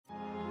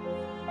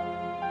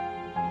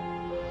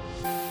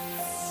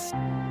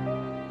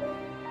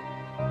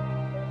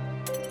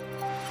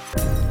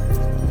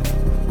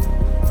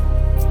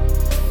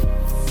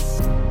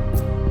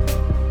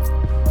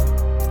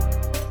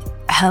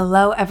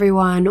Hello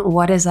everyone,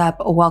 what is up?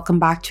 Welcome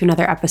back to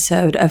another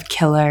episode of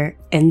Killer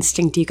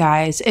Instinct, you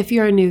guys. If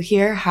you're new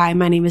here, hi,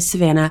 my name is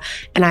Savannah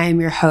and I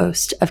am your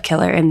host of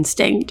Killer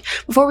Instinct.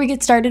 Before we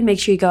get started, make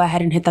sure you go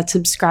ahead and hit that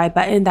subscribe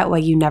button. That way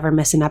you never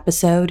miss an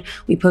episode.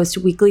 We post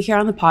weekly here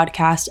on the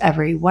podcast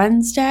every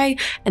Wednesday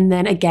and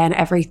then again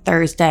every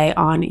Thursday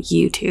on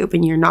YouTube,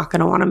 and you're not going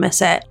to want to miss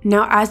it.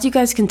 Now, as you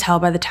guys can tell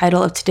by the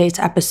title of today's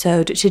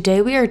episode,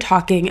 today we are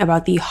talking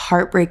about the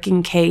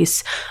heartbreaking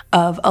case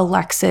of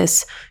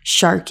Alexis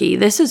Sharkey.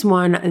 This is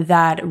one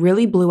that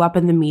really blew up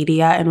in the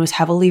media and was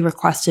heavily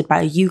requested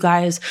by you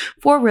guys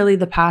for really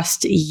the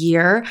past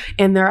year.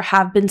 And there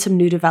have been some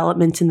new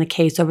developments in the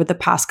case over the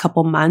past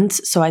couple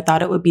months. So I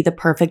thought it would be the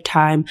perfect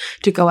time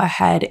to go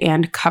ahead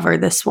and cover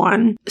this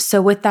one. So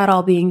with that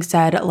all being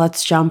said,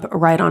 let's jump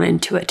right on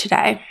into it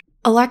today.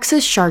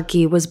 Alexis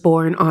Sharkey was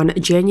born on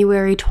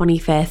January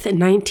 25th,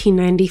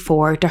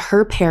 1994 to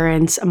her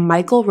parents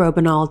Michael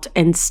Robinault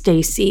and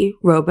Stacy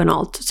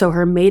Robinault. So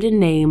her maiden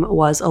name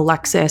was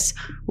Alexis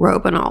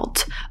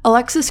Robinault.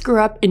 Alexis grew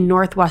up in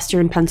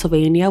northwestern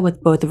Pennsylvania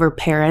with both of her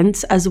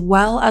parents, as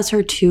well as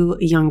her two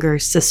younger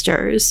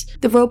sisters.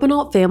 The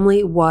Robinault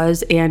family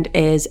was and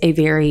is a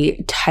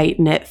very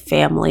tight-knit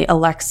family.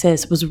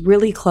 Alexis was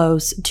really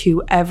close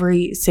to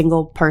every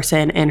single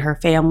person in her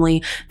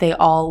family. They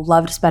all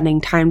loved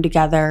spending time together,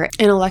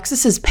 and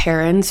Alexis's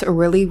parents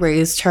really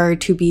raised her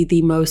to be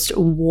the most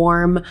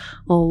warm,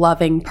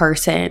 loving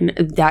person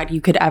that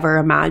you could ever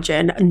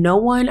imagine. No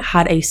one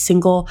had a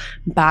single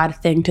bad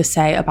thing to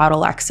say about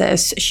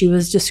Alexis. She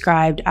was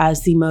described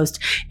as the most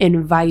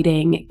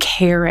inviting,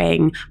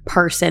 caring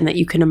person that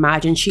you can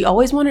imagine. She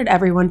always wanted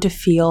everyone to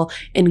feel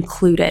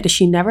included.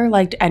 She never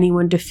liked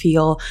anyone to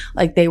feel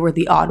like they were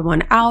the odd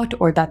one out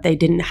or that they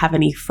didn't have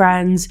any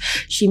friends.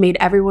 She made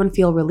everyone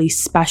feel really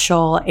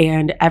special,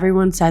 and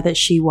everyone said that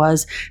she was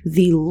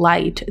the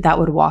light that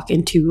would walk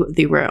into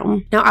the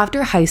room. Now,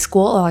 after high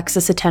school,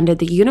 Alexis attended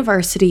the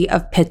University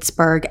of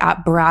Pittsburgh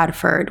at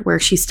Bradford, where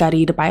she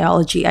studied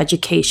biology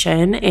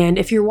education. And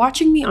if you're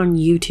watching me on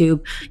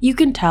YouTube, you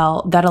can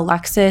tell that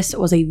Alexis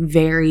was a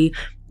very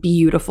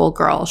beautiful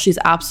girl. She's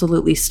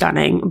absolutely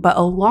stunning, but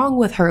along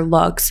with her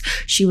looks,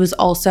 she was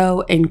also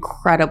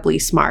incredibly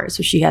smart.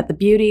 So she had the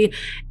beauty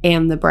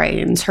and the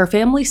brains. Her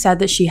family said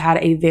that she had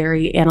a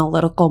very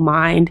analytical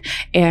mind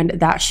and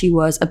that she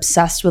was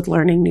obsessed with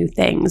learning new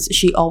things.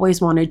 She always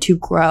wanted to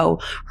grow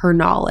her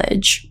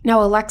knowledge.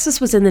 Now,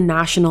 Alexis was in the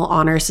National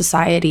Honor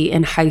Society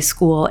in high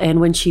school, and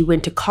when she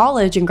went to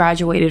college and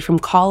graduated from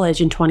college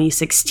in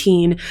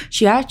 2016,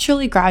 she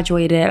actually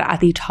graduated at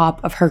the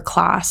top of her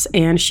class,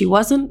 and she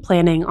wasn't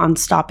planning on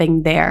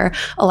stopping there.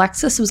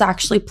 Alexis was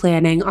actually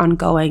planning on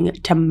going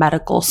to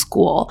medical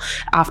school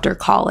after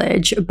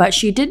college, but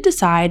she did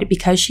decide,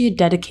 because she had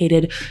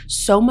dedicated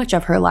so much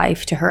of her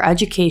life to her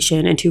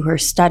education and to her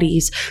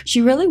studies,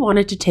 she really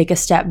wanted to take a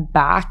step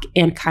back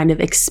and kind of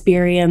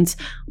experience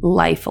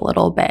life a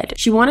little bit.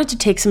 She wanted to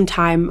take some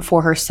time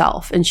for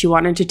herself, and she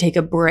wanted to take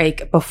a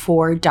break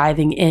before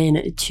diving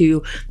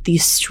into the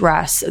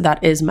stress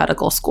that is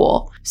medical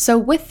school. So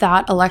with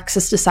that,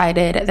 Alexis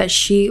decided that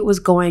she was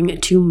going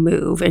to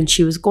move, and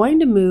she was going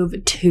to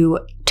move to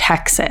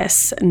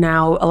Texas.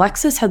 Now,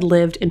 Alexis had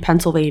lived in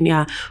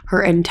Pennsylvania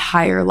her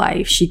entire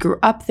life. She grew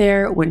up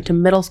there, went to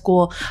middle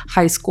school,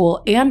 high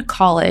school, and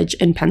college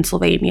in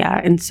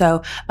Pennsylvania. And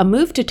so a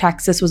move to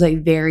Texas was a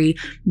very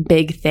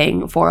big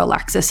thing for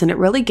Alexis, and it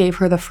really gave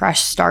her the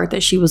fresh start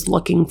that she was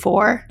looking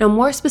for. Now,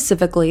 more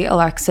specifically,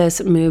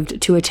 Alexis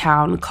moved to a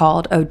town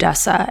called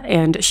Odessa,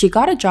 and she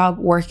got a job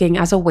working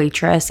as a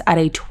waitress at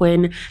a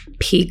Twin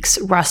Peaks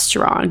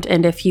restaurant.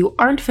 And if you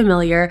aren't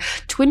familiar,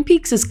 Twin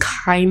Peaks is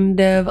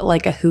kind of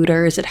like a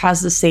Hooters. It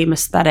has the same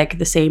aesthetic,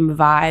 the same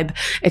vibe,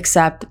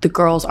 except the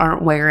girls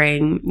aren't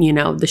wearing,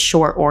 the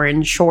short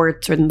orange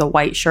shorts or the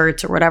white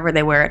shirts or whatever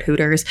they wear at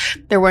Hooters.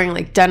 They're wearing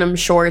like denim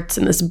shorts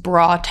and this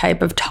bra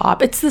type of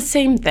top. It's the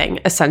same thing,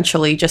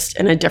 essentially, just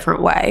in a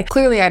different way.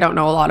 Clearly, I don't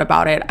know a lot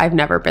about it. I've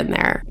never been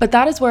there. But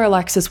that is where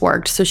Alexis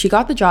worked. So she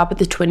got the job at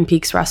the Twin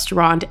Peaks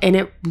restaurant, and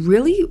it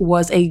really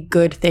was a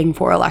good thing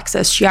for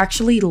Alexis. She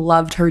actually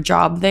loved her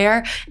job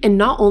there. And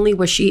not only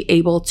was she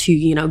able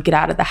to, get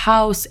out of the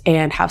house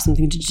and have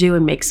something to do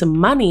and make some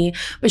money,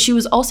 but she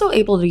was also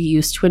able to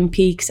use Twin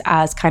Peaks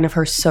as kind of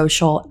her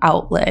social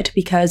outlet.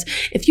 Because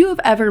if you have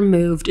ever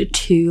moved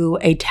to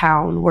a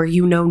town where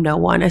you know no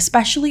one,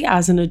 especially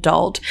as an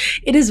adult,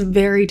 it is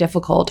very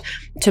difficult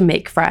to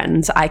make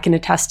friends. I can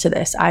attest to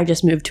this. I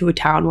just moved to a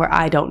town where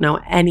I don't know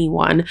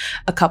anyone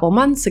a couple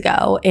months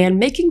ago, and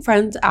making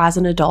friends as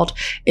an adult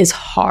is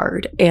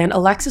hard. And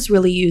Alexis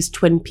really used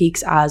Twin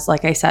Peaks as as,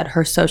 like I said,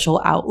 her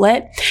social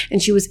outlet.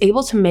 And she was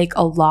able to make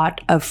a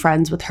lot of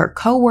friends with her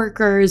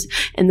coworkers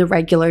and the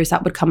regulars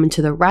that would come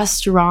into the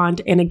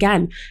restaurant. And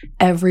again,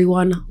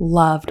 everyone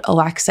loved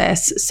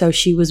Alexis. So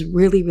she was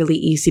really, really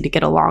easy to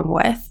get along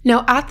with.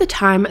 Now, at the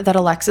time that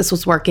Alexis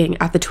was working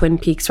at the Twin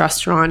Peaks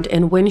restaurant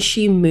and when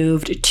she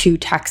moved to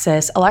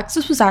Texas,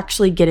 Alexis was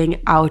actually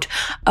getting out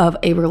of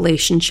a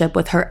relationship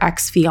with her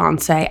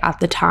ex-fiance at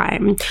the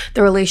time.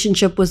 The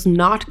relationship was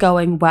not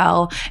going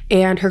well,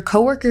 and her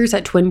coworkers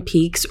at Twin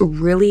Peaks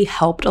really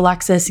helped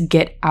Alexis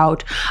get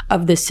out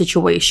of this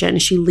situation.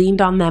 She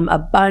leaned on them a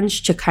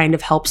bunch to kind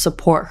of help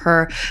support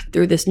her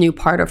through this new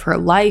part of her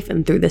life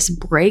and through this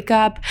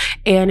breakup,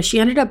 and she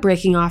ended up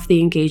breaking off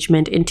the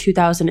engagement in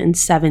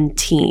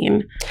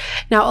 2017.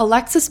 Now,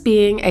 Alexis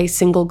being a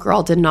single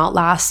girl did not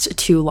last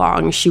too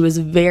long. She was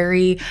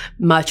very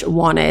much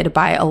wanted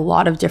by a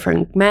lot of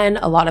different men.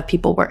 A lot of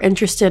people were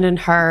interested in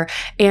her,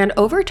 and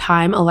over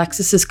time,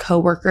 Alexis's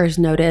coworkers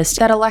noticed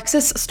that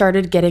Alexis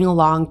started getting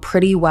along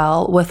pretty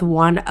well with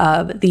one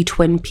of the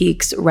Twin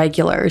Peaks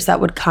regulars that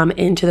would come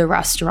into the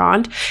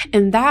restaurant,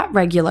 and that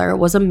regular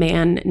was a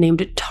man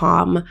named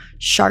Tom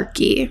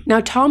Sharkey. Now,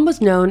 Tom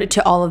was known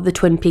to all of the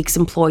Twin Peaks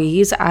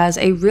employees as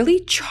a really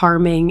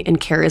charming and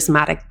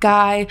charismatic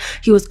guy.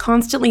 He was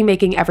constantly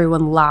making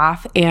everyone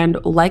laugh, and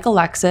like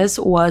Alexis,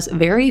 was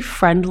very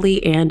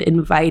friendly and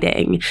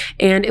inviting.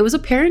 And it was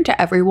apparent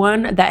to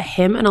everyone that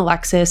him and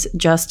Alexis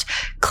just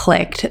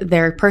clicked.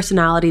 Their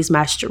personalities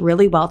meshed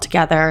really well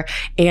together,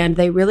 and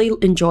they really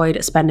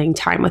enjoyed spending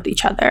time with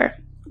each other.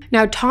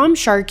 Now, Tom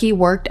Sharkey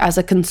worked as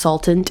a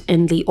consultant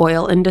in the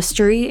oil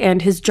industry,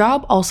 and his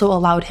job also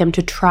allowed him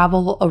to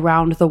travel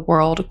around the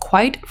world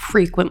quite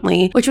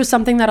frequently, which was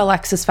something that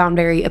Alexis found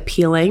very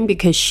appealing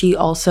because she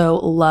also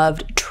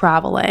loved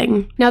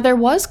traveling. Now, there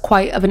was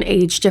quite of an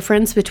age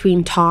difference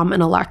between Tom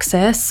and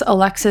Alexis.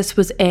 Alexis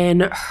was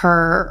in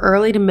her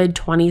early to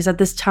mid-20s at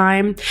this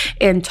time,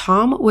 and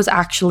Tom was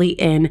actually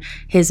in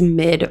his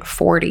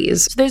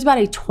mid-40s. So there's about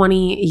a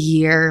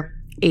 20-year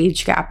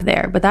age gap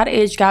there, but that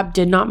age gap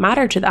did not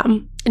matter to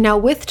them. Now,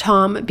 with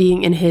Tom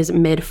being in his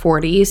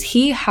mid-40s,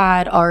 he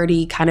had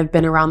already kind of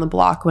been around the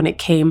block when it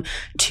came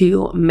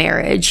to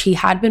marriage. He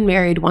had been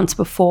married once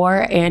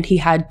before, and he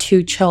had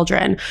 2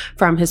 children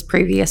from his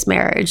previous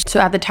marriage.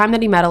 So at the time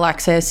that he met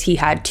Alexis, he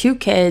had 2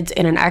 kids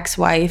and an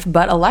ex-wife,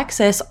 but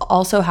Alexis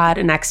also had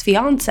an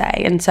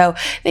ex-fiance. And so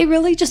they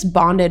really just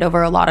bonded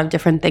over a lot of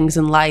different things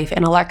in life.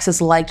 And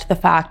Alexis liked the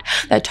fact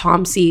that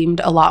Tom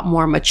seemed a lot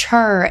more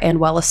mature and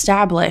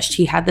well-established.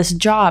 He had this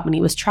job and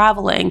he was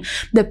traveling.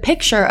 The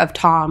picture of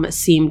Tom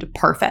seemed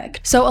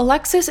perfect. So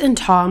Alexis and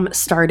Tom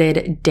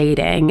started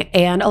dating,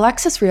 and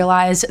Alexis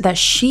realized that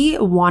she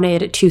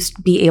wanted to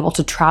be able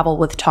to travel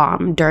with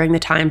Tom during the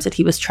times that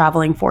he was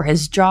traveling for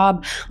his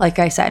job. Like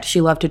I said,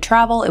 she loved to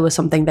travel. It was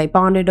something they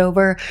bonded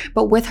over.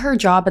 But with her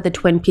job at the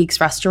Twin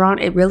Peaks restaurant,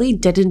 it really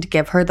didn't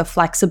give her the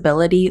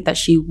flexibility that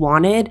she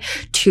wanted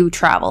to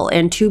travel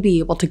and to be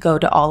able to go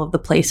to all of the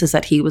places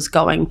that he was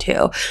going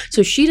to.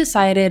 So she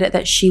decided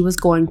that she was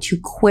going to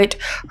quit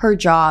her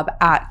job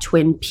at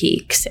Twin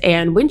Peaks.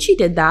 And when she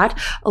did that,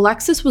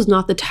 Alexis was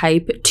not the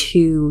type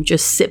to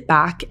just sit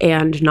back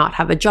and not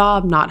have a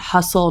job, not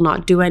hustle,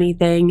 not do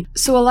anything.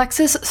 So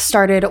Alexis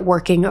started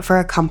working for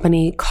a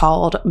company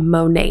called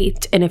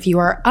Monate. And if you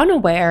are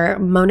unaware,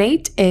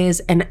 Monate is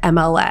an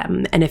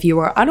MLM. And if you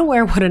are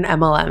unaware what an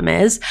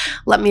MLM is,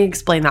 let me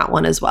explain that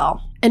one as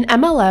well. An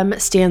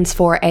MLM stands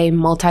for a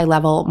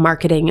multi-level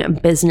marketing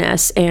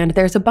business, and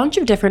there's a bunch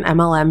of different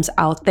MLMs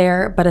out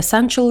there, but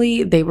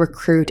essentially they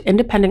recruit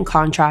independent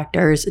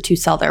contractors to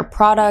sell their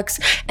products,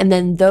 and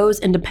then those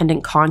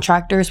independent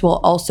contractors will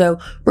also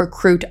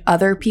recruit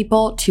other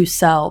people to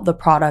sell the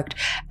product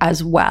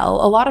as well.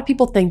 A lot of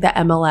people think that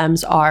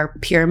MLMs are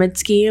pyramid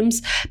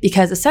schemes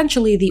because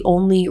essentially the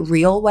only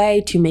real way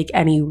to make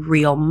any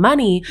real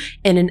money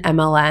in an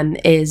MLM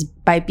is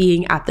by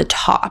being at the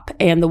top.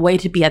 And the way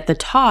to be at the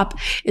top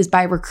is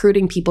by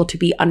recruiting people to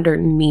be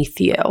underneath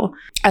you,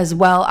 as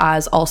well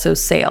as also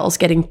sales.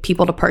 Getting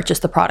people to purchase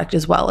the product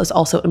as well is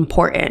also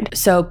important.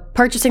 So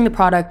purchasing the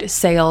product,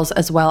 sales,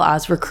 as well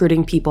as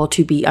recruiting people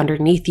to be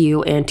underneath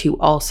you and to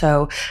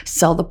also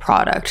sell the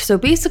product. So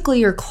basically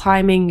you're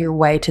climbing your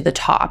way to the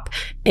top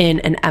in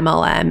an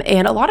MLM.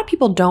 And a lot of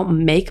people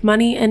don't make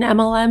money in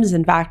MLMs.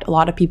 In fact, a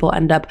lot of people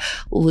end up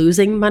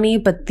losing money,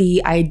 but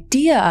the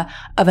idea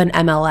of an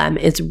MLM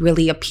is really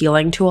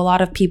appealing to a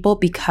lot of people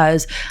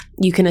because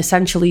you can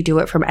essentially do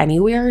it from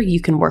anywhere. You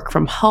can work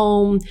from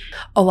home.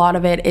 A lot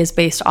of it is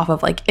based off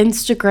of like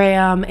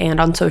Instagram and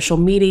on social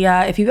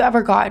media. If you've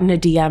ever gotten a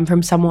DM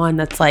from someone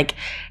that's like,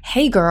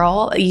 hey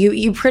girl,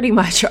 you pretty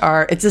much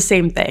are, it's the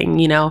same thing,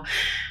 you know?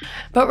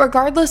 But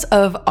regardless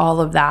of all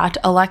of that,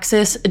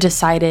 Alexis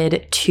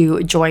decided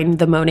to join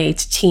the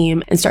Monate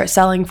team and start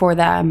selling for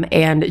them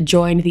and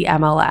join the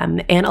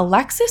MLM. And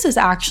Alexis is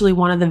actually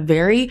one of the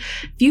very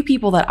few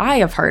people that I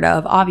have heard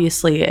of.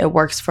 Obviously, it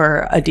works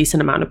for a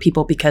decent amount of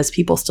people because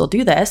people still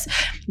do this.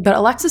 But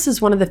Alexis is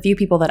one of the few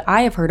people that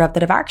I have heard of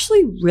that have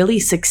actually really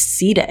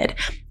succeeded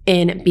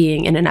in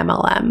being in an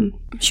MLM.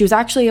 She was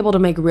actually able to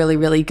make really,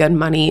 really good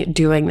money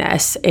doing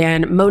this.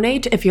 And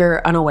Monat, if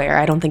you're unaware,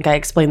 I don't think I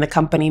explained the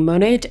company.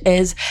 Monat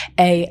is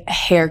a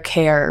hair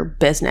care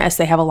business.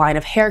 They have a line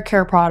of hair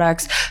care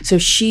products. So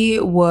she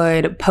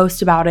would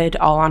post about it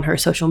all on her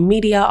social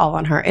media, all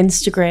on her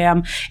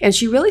Instagram. And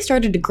she really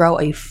started to grow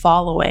a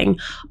following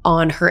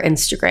on her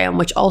Instagram,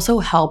 which also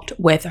helped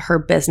with her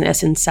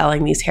business in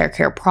selling these hair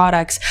care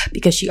products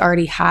because she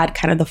already had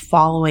kind of the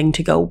following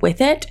to go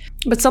with it.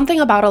 But something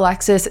about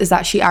Alexis is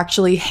that she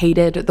actually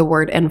hated the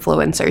word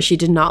influencer. She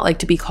did not like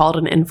to be called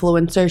an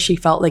influencer. She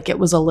felt like it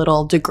was a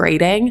little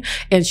degrading,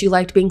 and she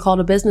liked being called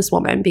a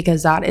businesswoman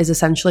because that is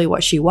essentially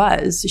what she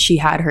was. She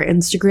had her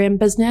Instagram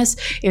business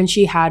and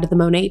she had the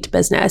Monat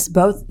business,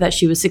 both that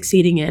she was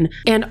succeeding in.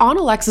 And on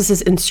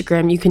Alexis's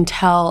Instagram, you can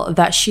tell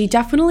that she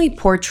definitely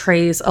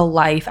portrays a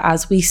life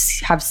as we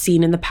have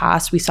seen in the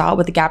past. We saw it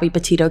with the Gabby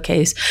Petito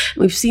case.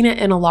 We've seen it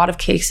in a lot of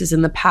cases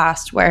in the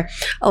past where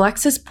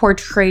Alexis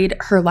portrayed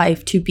her life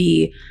to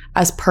be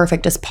as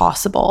perfect as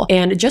possible.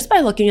 And just by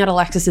looking at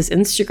Alexis's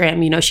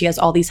Instagram, she has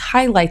all these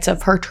highlights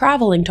of her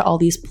traveling to all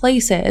these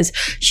places.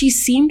 She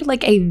seemed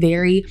like a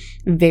very,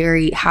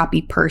 very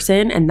happy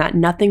person and that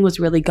nothing was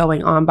really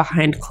going on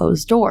behind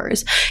closed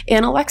doors.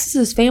 And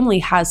Alexis's family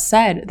has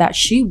said that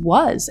she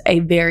was a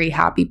very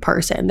happy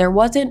person. There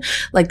wasn't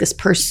like this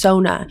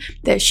persona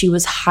that she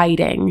was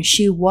hiding.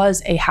 She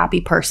was a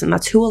happy person.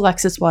 That's who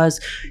Alexis was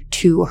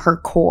to her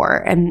core.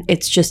 And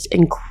it's just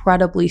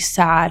incredibly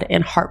sad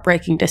and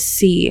heartbreaking to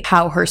see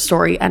how her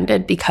story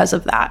ended because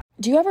of that.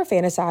 Do you ever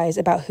fantasize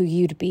about who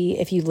you'd be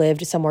if you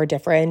lived somewhere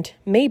different?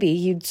 Maybe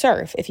you'd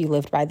surf if you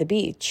lived by the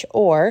beach.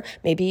 Or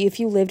maybe if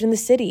you lived in the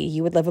city,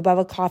 you would live above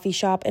a coffee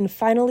shop and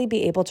finally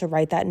be able to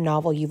write that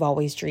novel you've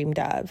always dreamed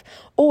of.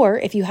 Or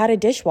if you had a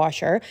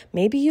dishwasher,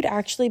 maybe you'd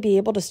actually be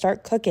able to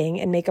start cooking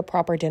and make a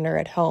proper dinner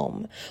at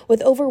home.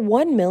 With over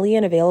 1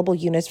 million available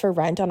units for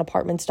rent on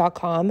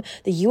Apartments.com,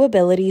 the you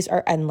abilities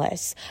are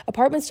endless.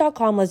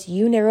 Apartments.com lets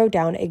you narrow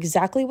down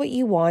exactly what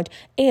you want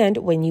and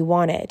when you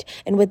want it.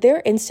 And with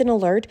their instant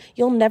alert,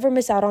 you'll never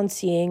miss out on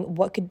seeing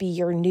what could be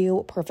your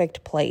new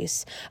perfect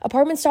place.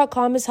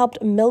 Apartments.com has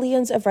helped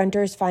millions of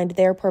renters find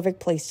their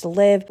perfect place to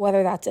live,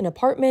 whether that's an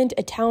apartment,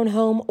 a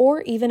townhome,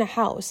 or even a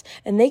house.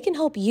 And they can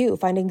help you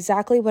find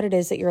exactly what it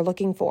is that you're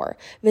looking for.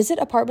 Visit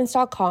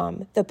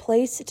Apartments.com, the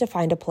place to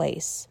find a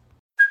place.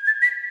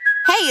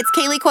 Hey, it's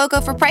Kaylee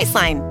Cuoco for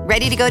Priceline.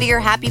 Ready to go to your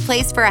happy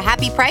place for a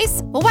happy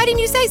price? Well, why didn't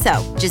you say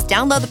so? Just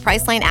download the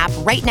Priceline app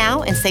right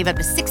now and save up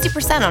to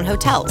 60% on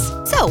hotels.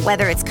 So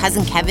whether it's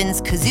Cousin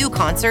Kevin's Kazoo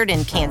Concert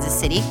in Kansas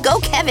City, go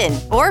Kevin,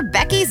 or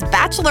Becky's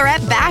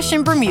Bachelorette Bash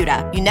in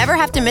Bermuda, you never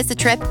have to miss a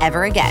trip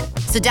ever again.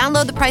 So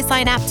download the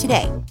Priceline app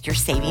today. Your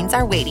savings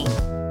are waiting.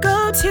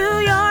 Go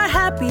to your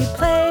happy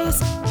place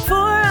for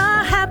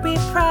a happy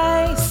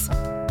price.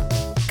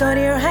 Go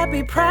to your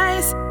happy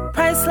price,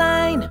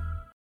 Priceline.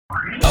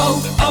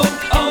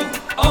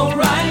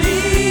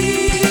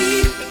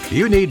 O'Reilly.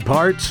 You need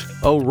parts?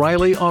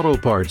 O'Reilly Auto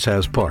Parts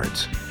has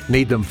parts.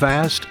 Need them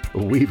fast?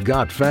 We've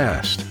got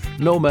fast.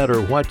 No matter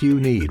what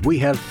you need, we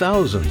have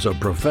thousands of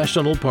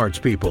professional parts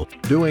people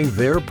doing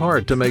their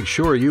part to make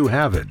sure you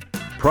have it.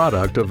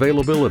 Product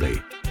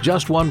availability.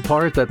 Just one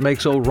part that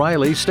makes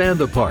O'Reilly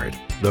stand apart.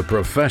 The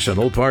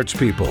professional parts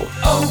people.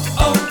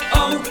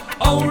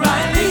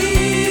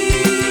 O'Reilly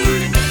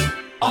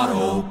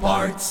Auto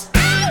Parts.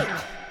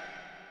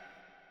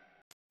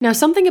 Now,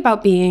 something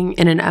about being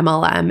in an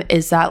MLM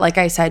is that, like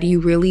I said, you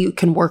really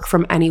can work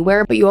from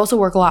anywhere, but you also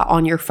work a lot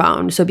on your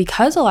phone. So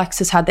because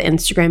Alexis had the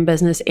Instagram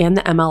business and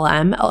the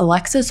MLM,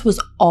 Alexis was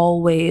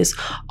always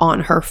on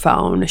her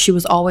phone. She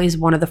was always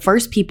one of the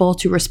first people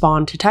to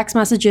respond to text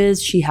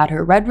messages. She had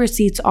her read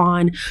receipts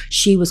on.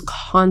 She was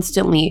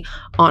constantly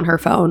on her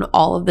phone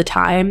all of the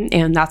time,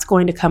 and that's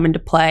going to come into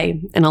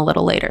play in a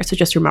little later. So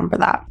just remember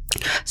that.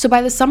 So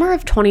by the summer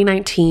of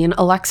 2019,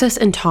 Alexis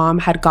and Tom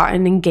had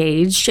gotten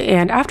engaged,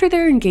 and after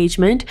their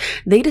engagement,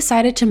 they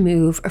decided to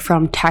move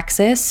from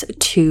Texas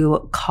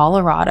to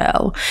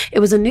Colorado. It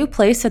was a new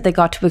place that they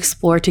got to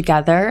explore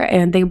together,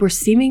 and they were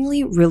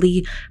seemingly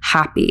really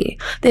happy.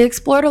 They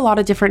explored a lot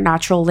of different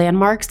natural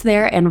landmarks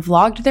there and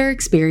vlogged their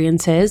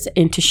experiences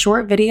into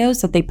short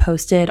videos that they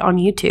posted on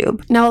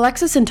YouTube. Now,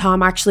 Alexis and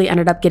Tom actually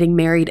ended up getting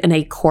married in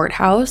a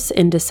courthouse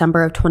in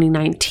December of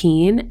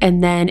 2019,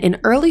 and then in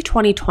early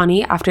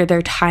 2020, after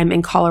their time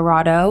in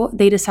Colorado,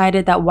 they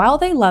decided that while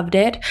they loved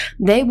it,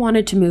 they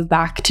wanted to move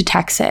back to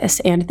Texas,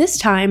 and this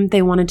time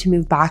they wanted to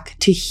move back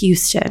to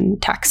Houston,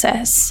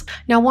 Texas.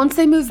 Now, once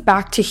they moved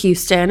back to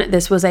Houston,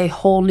 this was a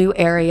whole new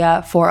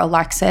area for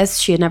Alexis.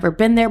 She had never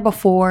been there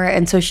before,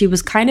 and so she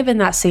was kind of in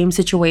that same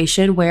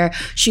situation where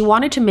she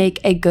wanted to make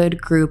a good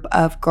group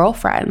of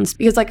girlfriends,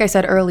 because like I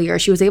said earlier,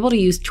 she was able to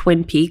use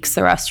Twin Peaks,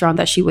 the restaurant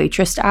that she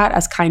waitressed at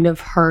as kind of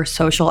her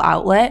social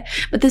outlet.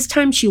 But this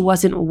time she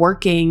wasn't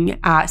working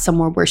at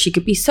somewhere where she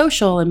could be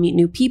social and meet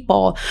new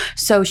people.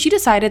 So she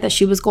decided that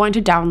she was going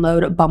to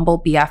download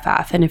Bumble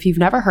BFF. And if you've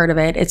never heard of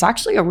it, it's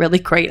actually a really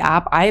great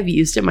app. I have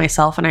used it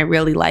myself and I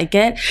really like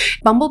it.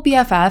 Bumble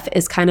BFF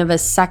is kind of a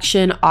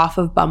section off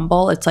of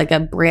Bumble. It's like a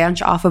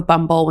branch off of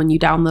Bumble when you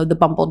download the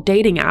Bumble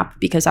dating app,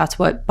 because that's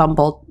what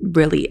Bumble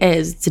really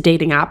is. It's a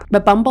dating app.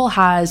 But Bumble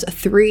has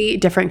 3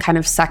 different kind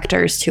of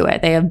sectors to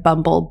it. They have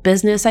Bumble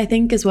Business, I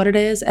think is what it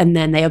is. And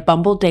then they have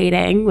Bumble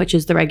Dating, which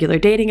is the regular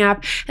dating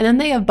app. And then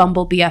they have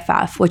Bumble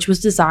BFF, which was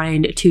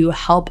designed to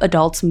help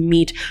adults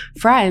meet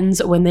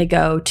friends when they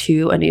go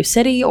to a new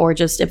city, or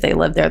just if they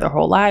live there their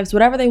whole lives,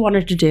 whatever they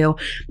wanted to do,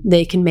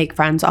 they can make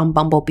friends on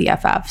Bumble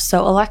BFF.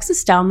 So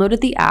Alexis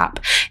downloaded the app,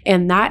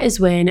 and that is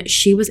when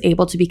she was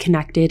able to be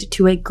connected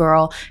to a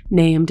girl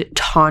named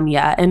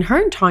Tanya. And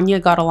her and Tanya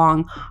got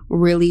along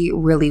really,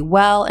 really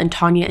well. And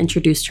Tanya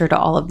introduced her to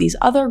all of these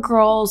other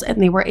girls,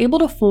 and they were able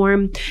to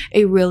form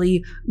a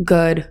really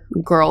good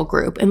girl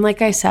group. And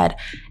like I said,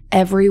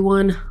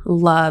 everyone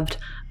loved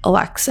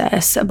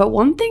Alexis. But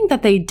one thing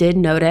that they did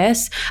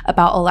notice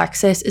about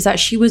Alexis is that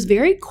she was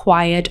very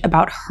quiet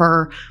about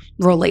her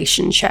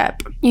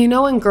relationship. You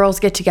know, when girls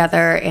get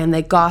together and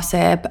they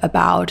gossip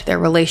about their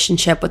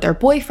relationship with their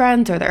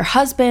boyfriends or their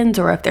husbands,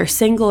 or if they're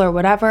single or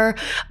whatever,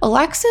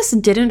 Alexis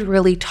didn't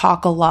really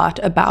talk a lot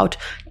about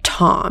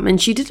Tom,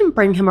 and she didn't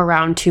bring him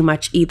around too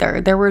much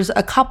either. There was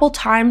a couple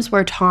times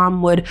where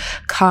Tom would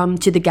come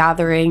to the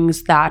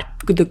gatherings that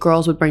the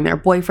girls would bring their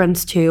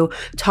boyfriends to.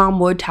 Tom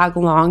would tag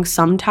along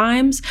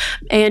sometimes,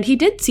 and he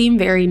did seem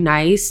very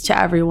nice to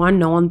everyone.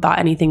 No one thought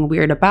anything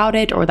weird about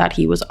it or that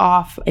he was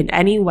off in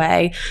any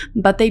way,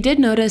 but they did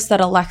notice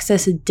that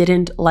Alexis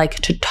didn't like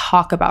to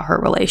talk about her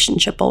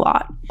relationship a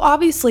lot.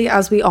 Obviously,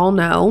 as we all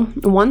know,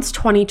 once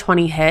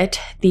 2020 hit,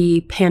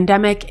 the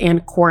pandemic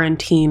and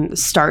quarantine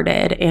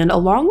started, and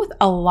along with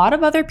a lot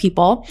of other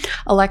people,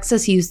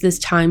 Alexis used this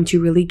time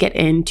to really get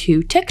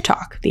into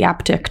TikTok, the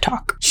app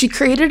TikTok. She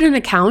created an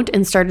account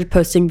and started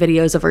posting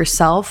videos of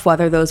herself,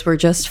 whether those were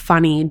just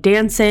funny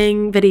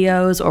dancing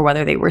videos or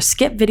whether they were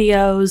skip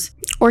videos.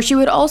 Or she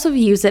would also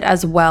use it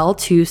as well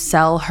to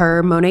sell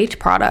her Monat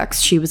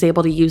products. She was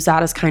able to use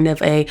that as kind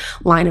of a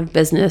line of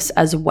business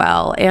as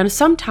well. And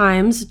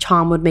sometimes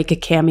Tom would make a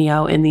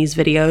cameo in these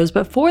videos,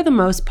 but for the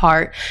most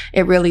part,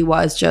 it really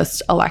was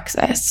just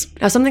Alexis.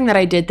 Now, something that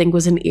I did think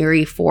was an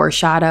eerie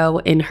foreshadow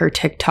in her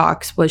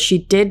TikToks was she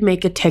did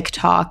make a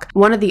TikTok.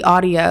 One of the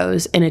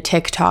audios in a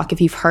TikTok, if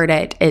you've heard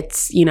it,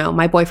 it's, you know,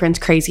 my boyfriend's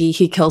crazy,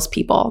 he kills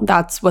people.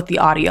 That's what the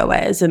audio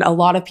is. And a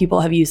lot of people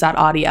have used that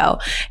audio.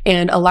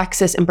 And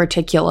Alexis in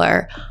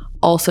particular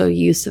also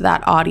used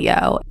that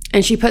audio.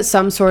 And she put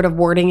some sort of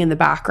wording in the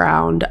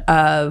background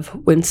of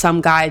when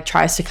some guy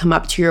tries to come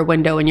up to your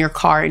window in your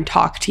car and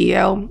talk to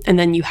you. And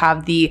then you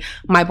have the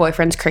 "my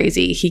boyfriend's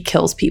crazy, he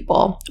kills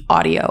people"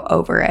 audio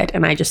over it.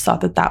 And I just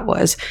thought that that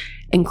was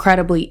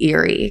incredibly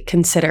eerie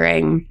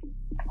considering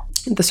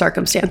the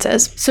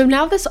circumstances. So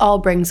now this all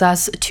brings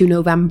us to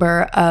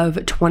November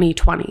of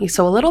 2020,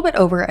 so a little bit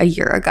over a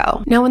year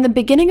ago. Now, in the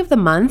beginning of the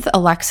month,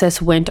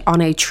 Alexis went on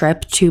a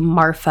trip to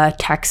Marfa,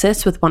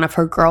 Texas with one of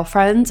her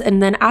girlfriends,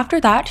 and then after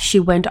that, she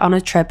went on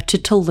a trip to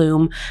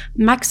Tulum,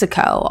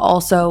 Mexico,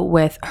 also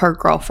with her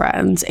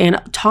girlfriends.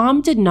 And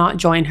Tom did not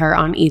join her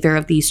on either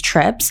of these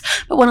trips,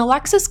 but when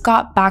Alexis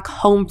got back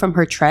home from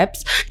her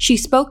trips, she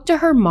spoke to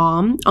her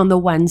mom on the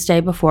Wednesday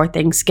before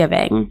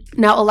Thanksgiving.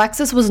 Now,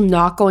 Alexis was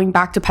not going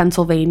back to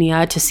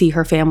Pennsylvania to see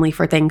her family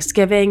for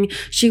Thanksgiving.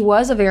 She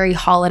was a very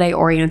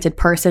holiday-oriented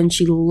person.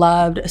 She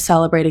loved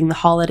celebrating the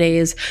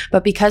holidays,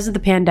 but because of the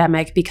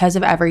pandemic, because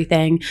of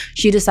everything,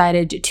 she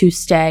decided to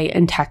stay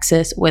in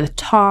Texas with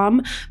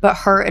Tom, but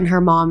her and her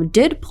mom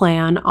did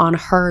plan on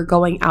her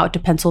going out to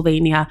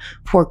Pennsylvania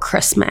for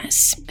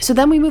Christmas. So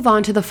then we move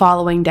on to the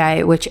following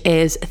day, which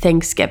is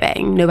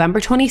Thanksgiving, November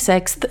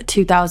 26th,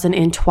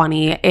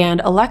 2020,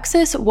 and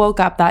Alexis woke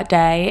up that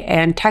day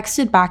and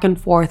texted back and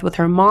forth with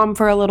her mom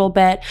for a little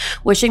bit,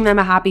 wishing them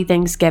a happy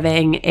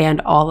Thanksgiving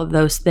and all of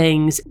those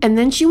things. And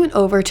then she went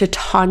over to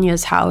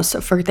Tanya's house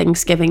for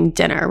Thanksgiving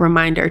dinner.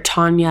 Reminder,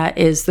 Tanya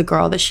is the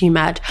girl that she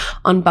met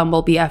on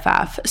Bumble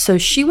BFF. So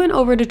she went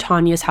over to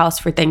Tanya's house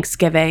for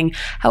Thanksgiving.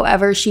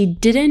 However, she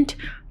didn't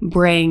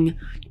bring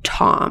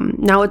Tom.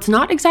 Now, it's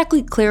not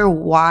exactly clear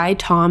why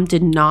Tom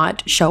did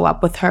not show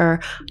up with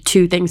her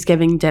to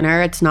Thanksgiving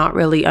dinner. It's not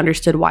really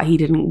understood why he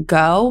didn't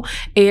go.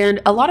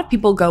 And a lot of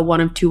people go one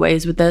of two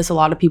ways with this. A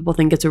lot of people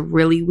think it's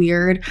really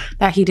weird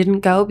that he didn't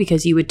go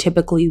because you would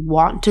typically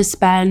want to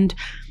spend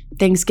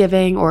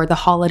Thanksgiving or the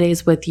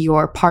holidays with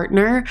your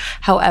partner.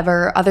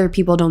 However, other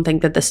people don't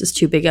think that this is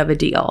too big of a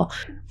deal.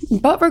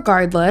 But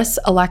regardless,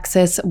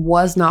 Alexis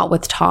was not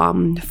with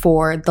Tom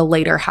for the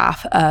later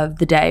half of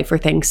the day for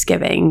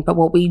Thanksgiving. But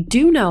what we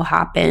do know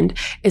happened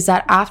is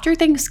that after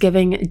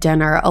Thanksgiving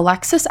dinner,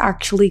 Alexis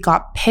actually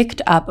got picked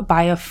up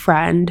by a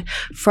friend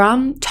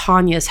from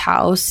Tanya's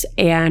house.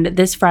 And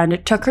this friend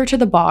took her to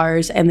the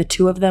bars, and the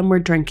two of them were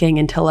drinking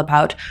until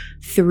about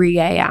 3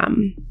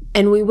 a.m.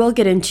 And we will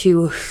get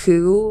into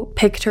who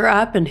picked her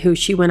up and who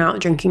she went out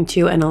drinking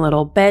to in a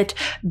little bit.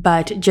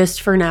 But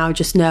just for now,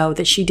 just know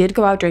that she did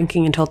go out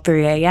drinking until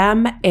 3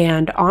 a.m.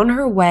 And on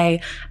her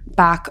way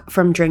back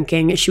from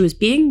drinking, she was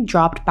being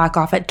dropped back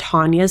off at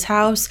Tanya's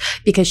house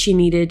because she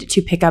needed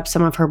to pick up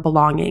some of her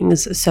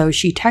belongings. So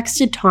she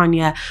texted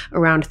Tanya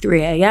around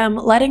 3 a.m.,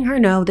 letting her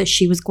know that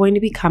she was going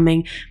to be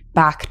coming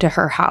back to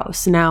her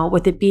house. Now,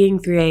 with it being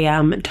 3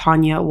 a.m.,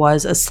 Tanya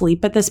was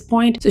asleep at this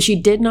point, so she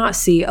did not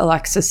see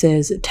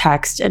Alexis's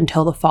text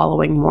until the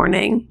following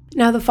morning.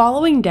 Now, the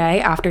following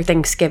day after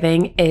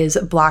Thanksgiving is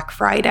Black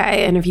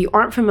Friday. And if you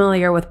aren't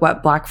familiar with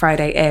what Black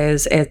Friday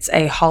is, it's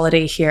a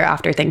holiday here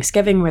after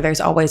Thanksgiving where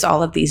there's always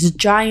all of these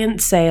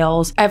giant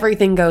sales.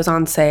 Everything goes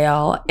on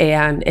sale,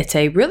 and it's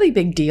a really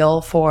big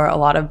deal for a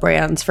lot of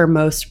brands, for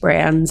most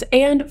brands,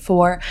 and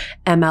for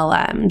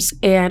MLMs.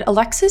 And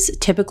Alexis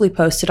typically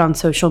posted on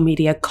social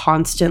media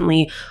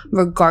constantly,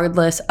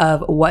 regardless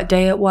of what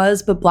day it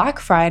was, but Black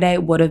Friday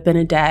would have been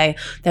a day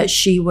that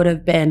she would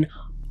have been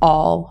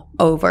all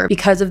over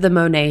because of the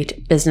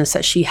Monat business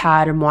that she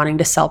had and wanting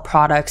to sell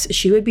products.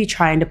 She would be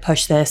trying to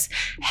push this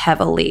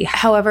heavily.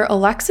 However,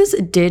 Alexis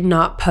did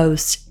not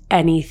post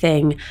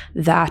anything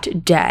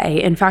that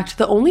day. In fact,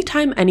 the only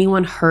time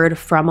anyone heard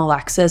from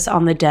Alexis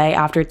on the day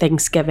after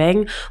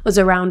Thanksgiving was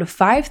around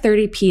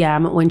 5:30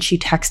 p.m. when she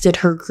texted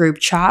her group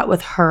chat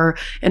with her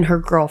and her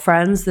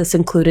girlfriends, this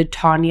included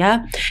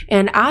Tanya,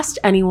 and asked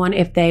anyone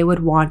if they would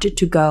want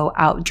to go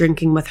out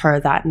drinking with her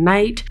that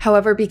night.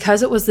 However,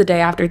 because it was the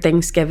day after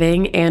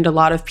Thanksgiving and a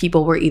lot of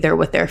people were either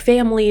with their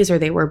families or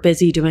they were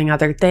busy doing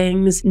other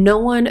things, no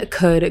one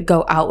could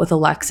go out with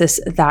Alexis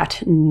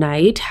that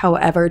night.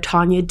 However,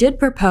 Tanya did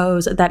propose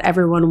that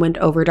everyone went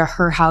over to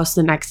her house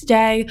the next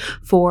day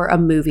for a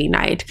movie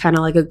night, kind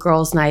of like a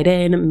girls' night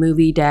in,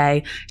 movie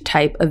day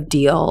type of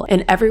deal.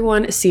 And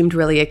everyone seemed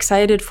really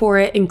excited for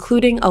it,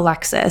 including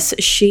Alexis.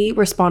 She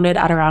responded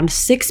at around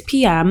 6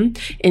 p.m.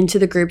 into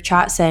the group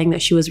chat saying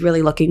that she was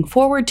really looking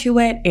forward to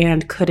it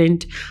and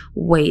couldn't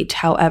wait.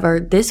 However,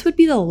 this would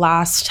be the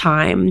last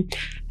time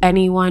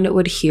anyone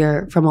would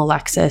hear from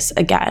Alexis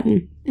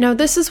again. Now,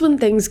 this is when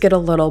things get a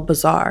little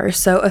bizarre.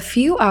 So a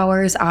few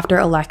hours after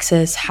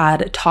Alexis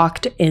had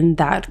talked in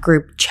that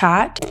group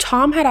chat,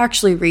 Tom had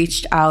actually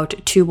reached out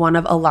to one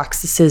of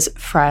Alexis's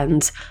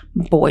friends'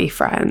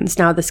 boyfriends.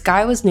 Now, this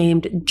guy was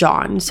named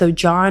John. So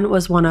John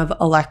was one of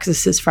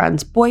Alexis's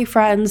friends'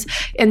 boyfriends,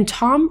 and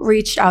Tom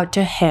reached out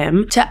to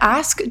him to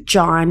ask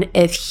John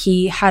if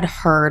he had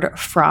heard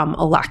from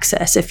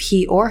Alexis, if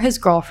he or his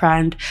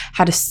girlfriend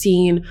had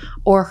seen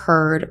or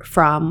heard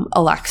from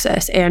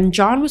Alexis. And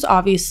John was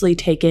obviously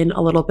taken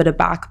a little bit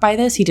aback by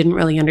this. He didn't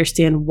really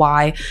understand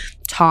why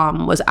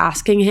Tom was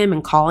asking him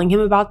and calling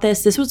him about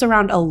this. This was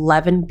around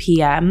 11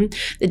 p.m.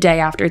 the day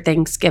after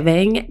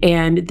Thanksgiving,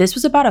 and this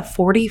was about a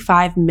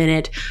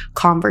 45-minute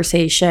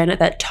conversation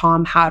that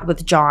Tom had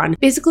with John,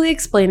 basically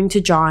explaining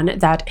to John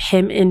that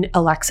him and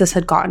Alexis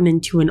had gotten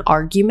into an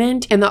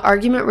argument, and the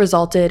argument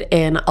resulted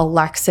in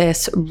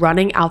Alexis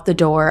running out the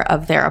door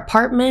of their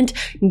apartment,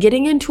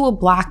 getting into a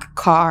black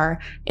car,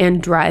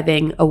 and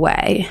driving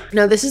away.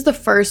 Now, this is the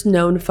first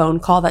known phone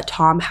call that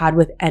Tom had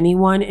with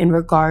anyone in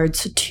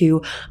regards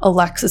to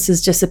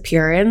Alexis's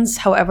disappearance.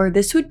 However,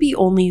 this would be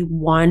only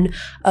one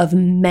of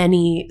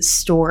many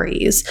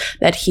stories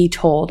that he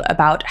told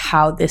about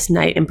how this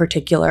night in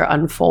particular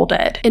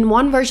unfolded. In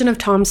one version of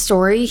Tom's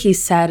story, he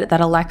said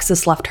that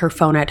Alexis left her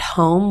phone at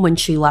home when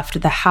she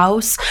left the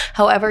house.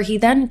 However, he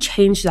then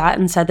changed that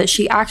and said that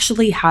she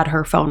actually had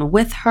her phone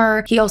with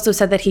her. He also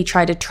said that he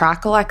tried to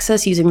track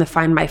Alexis using the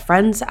Find My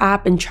Friends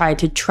app and tried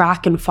to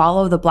track and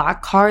follow the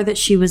black car that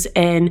she was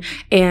in.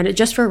 And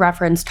just for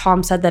reference,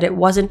 Tom said that it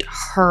wasn't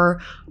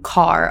her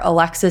car.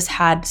 Alexis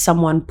had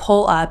someone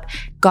pull up,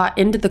 got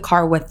into the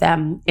car with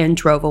them, and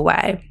drove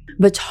away.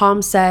 But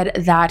Tom said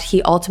that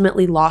he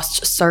ultimately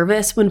lost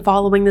service when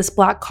following this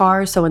black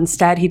car, so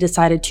instead he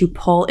decided to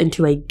pull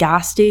into a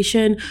gas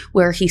station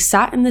where he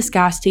sat in this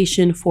gas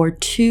station for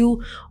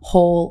 2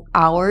 whole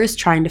hours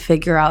trying to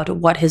figure out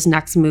what his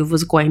next move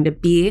was going to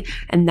be,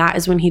 and that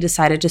is when he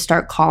decided to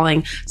start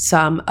calling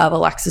some of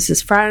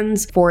Alexis's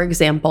friends, for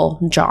example,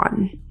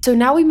 John. So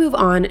now we move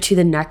on to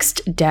the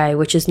next day,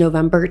 which is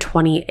November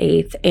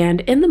 28th,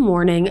 and in the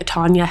morning,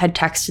 Tanya had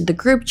texted the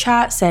group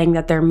chat saying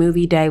that their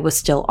movie day was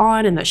still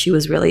on and that she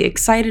was really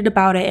excited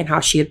about it and how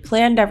she had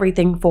planned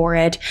everything for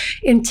it.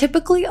 And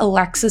typically,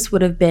 Alexis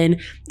would have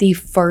been the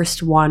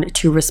first one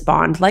to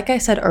respond. Like I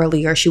said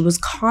earlier, she was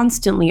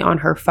constantly on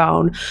her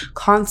phone,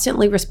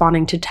 constantly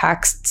responding to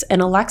texts,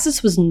 and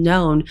Alexis was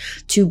known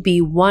to be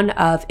one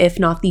of, if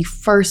not the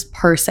first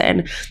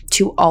person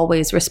to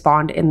always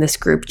respond in this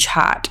group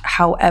chat.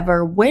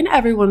 However, when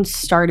everyone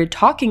started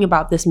talking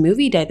about this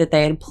movie day that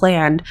they had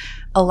planned,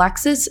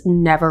 Alexis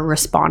never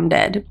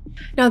responded.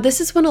 Now, this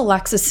is when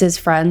Alexis's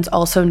friends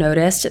also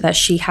noticed that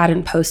she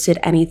hadn't posted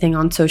anything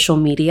on social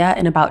media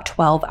in about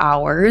 12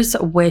 hours,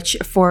 which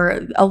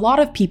for a lot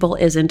of people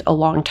isn't a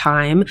long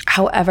time.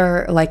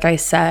 However, like I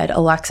said,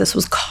 Alexis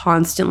was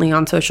constantly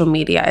on social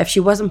media. If she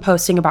wasn't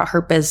posting about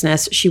her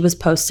business, she was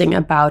posting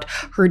about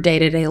her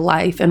day-to-day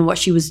life and what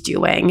she was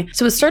doing.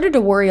 So it started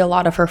to worry a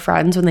lot of her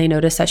friends when they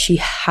noticed that she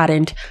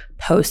hadn't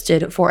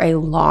posted for a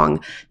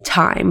long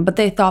time, but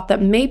they thought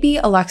that maybe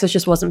Alexis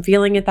just wasn't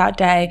feeling it that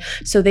day.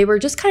 So they were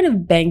just kind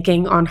of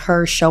banking on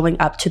her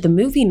showing up to the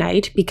movie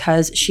night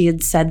because she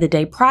had said the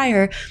day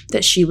prior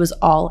that she was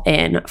all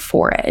in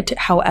for it.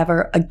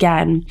 However,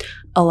 again,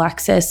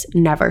 Alexis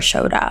never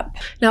showed up.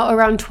 Now,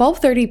 around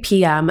 12:30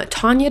 p.m.,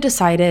 Tanya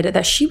decided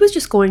that she was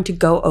just going to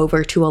go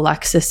over to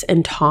Alexis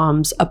and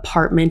Tom's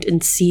apartment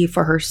and see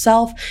for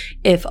herself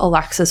if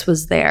Alexis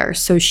was there.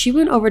 So she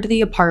went over to the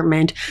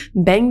apartment,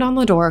 banged on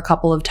the door a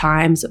couple of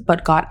times,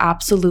 but got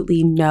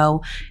absolutely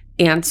no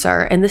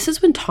answer. And this is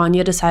when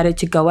Tanya decided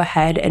to go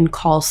ahead and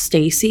call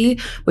Stacy,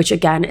 which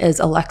again is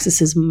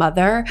Alexis's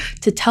mother,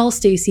 to tell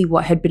Stacy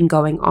what had been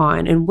going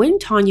on. And when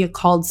Tanya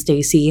called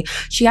Stacy,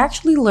 she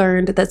actually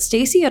learned that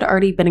Stacy had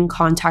already been in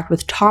contact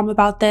with Tom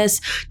about this.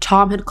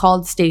 Tom had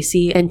called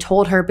Stacy and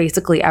told her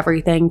basically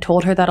everything,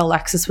 told her that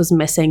Alexis was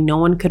missing, no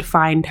one could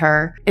find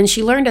her. And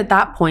she learned at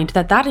that point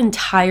that that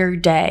entire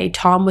day,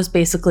 Tom was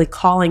basically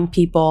calling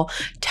people,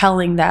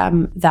 telling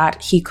them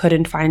that he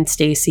couldn't find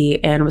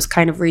Stacy and was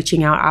kind of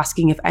reaching out, asking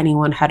if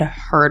anyone had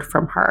heard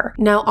from her.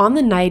 Now, on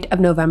the night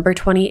of November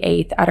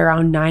 28th at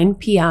around 9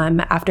 p.m.,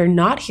 after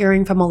not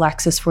hearing from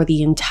Alexis for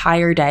the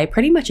entire day,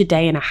 pretty much a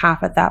day and a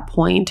half at that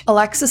point,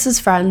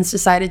 Alexis's friends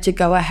decided to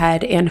go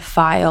ahead and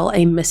file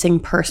a missing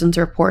persons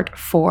report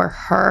for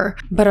her.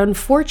 But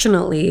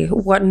unfortunately,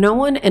 what no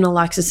one in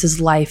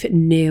Alexis's life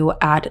knew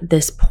at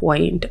this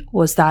point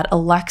was that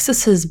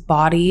Alexis's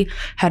body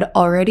had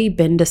already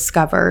been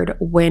discovered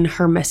when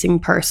her missing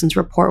persons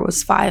report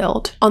was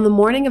filed. On the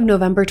morning of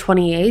November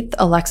 28th,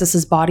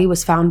 Alexis's body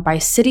was found by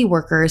city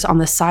workers on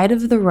the side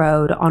of the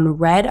road on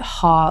Red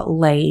Haw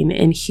Lane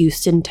in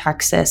Houston,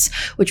 Texas,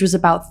 which was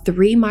about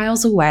 3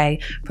 miles away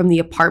from the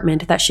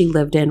apartment that she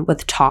lived in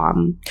with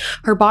Tom.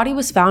 Her body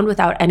was found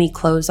without any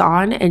clothes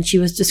on, and she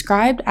was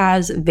described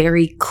as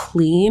very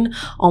clean,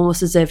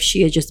 almost as if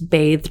she had just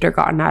bathed or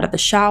gotten out of the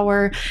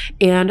shower.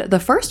 And the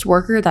first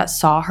worker that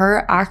saw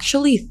her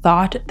actually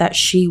thought that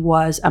she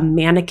was a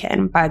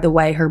mannequin by the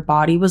way her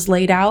body was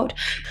laid out.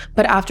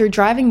 But after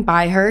driving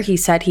by her, he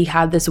said he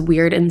had this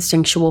weird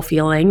instinctual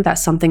feeling that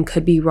something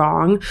could be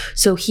wrong.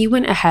 So he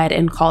went ahead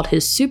and called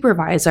his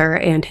supervisor,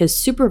 and his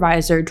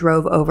supervisor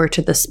drove over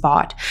to the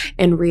spot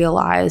and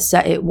realized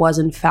that it was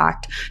in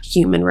fact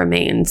human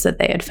remains that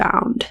they had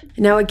found.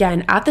 Now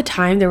again, at the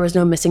time, there was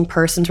no missing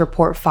persons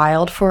report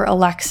filed for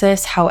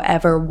Alexis.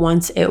 However,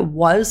 once it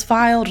was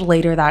filed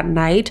later that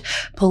night,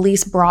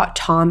 police brought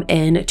Tom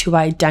in to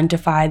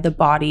identify the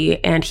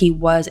body, and he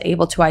was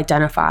able to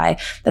identify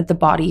that the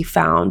body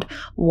found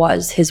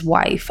was his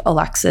wife,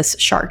 Alexis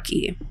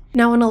Sharkey.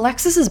 Now, when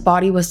Alexis's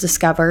body was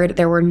discovered,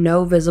 there were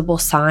no visible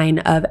sign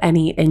of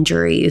any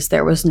injuries.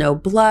 There was no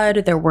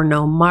blood, there were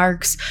no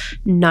marks,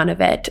 none of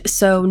it.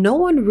 So no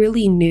one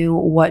really knew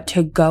what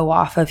to go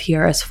off of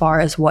here as far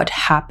as what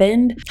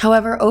happened.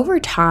 However, over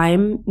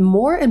time,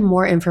 more and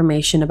more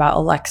information about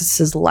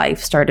Alexis's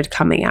life started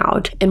coming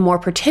out, and more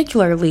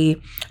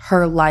particularly,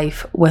 her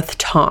life with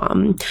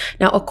Tom.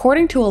 Now,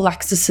 according to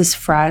Alexis's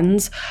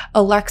friends,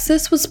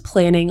 Alexis was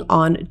planning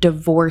on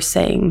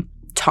divorcing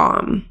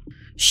Tom.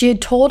 She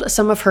had told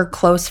some of her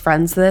close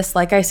friends this.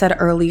 Like I said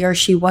earlier,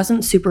 she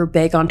wasn't super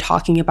big on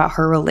talking about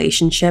her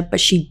relationship,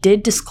 but she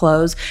did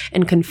disclose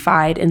and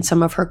confide in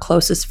some of her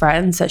closest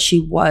friends that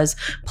she was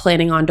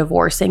planning on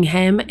divorcing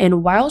him.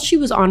 And while she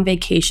was on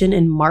vacation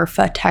in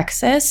Marfa,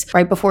 Texas,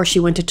 right before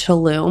she went to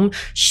Tulum,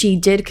 she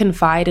did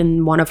confide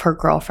in one of her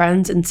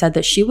girlfriends and said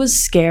that she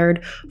was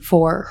scared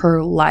for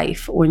her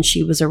life when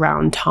she was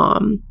around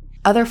Tom.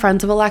 Other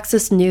friends of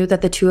Alexis knew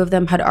that the two of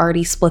them had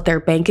already split their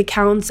bank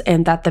accounts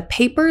and that the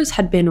papers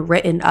had been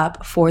written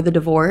up for the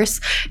divorce.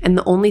 And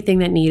the only thing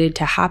that needed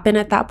to happen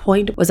at that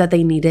point was that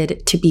they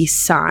needed to be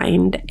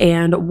signed.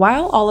 And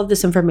while all of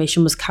this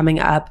information was coming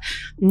up,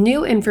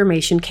 new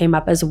information came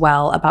up as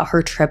well about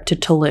her trip to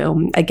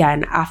Tulum.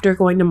 Again, after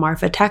going to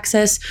Marfa,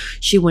 Texas,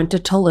 she went to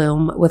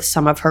Tulum with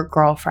some of her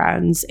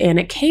girlfriends. And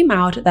it came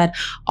out that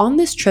on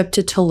this trip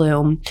to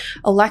Tulum,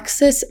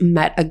 Alexis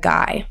met a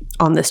guy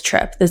on this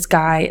trip. This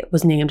guy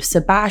was named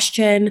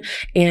Sebastian,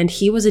 and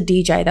he was a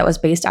DJ that was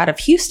based out of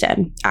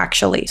Houston,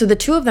 actually. So the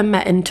two of them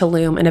met in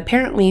Tulum and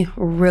apparently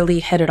really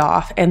hit it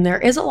off. And there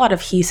is a lot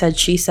of he said,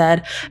 she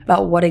said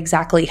about what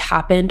exactly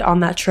happened on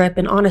that trip.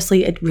 And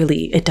honestly,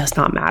 it does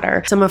not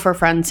matter. Some of her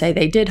friends say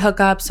they did hook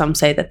up, some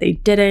say that they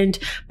didn't.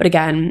 But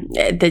again,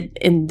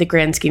 in the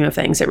grand scheme of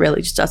things, it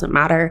really just doesn't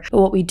matter.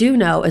 But what we do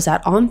know is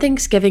that on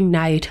Thanksgiving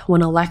night,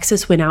 when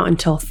Alexis went out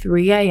until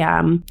 3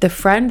 a.m., the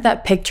friend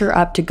that picked her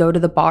up to go to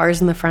the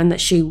bars and the friend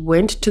that she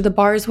went to to the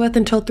bars with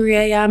until 3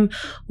 a.m.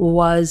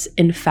 was,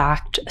 in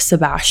fact,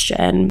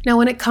 Sebastian. Now,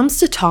 when it comes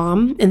to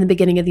Tom, in the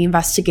beginning of the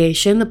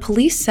investigation, the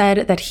police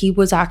said that he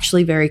was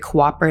actually very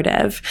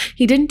cooperative.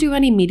 He didn't do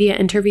any media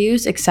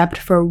interviews except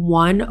for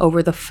one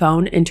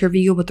over-the-phone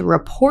interview with a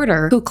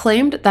reporter who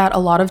claimed that a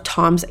lot of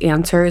Tom's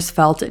answers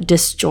felt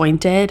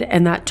disjointed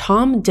and that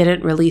Tom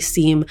didn't really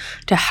seem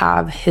to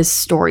have his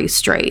story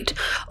straight.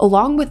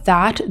 Along with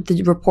that,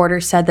 the reporter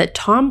said that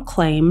Tom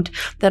claimed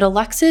that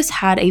Alexis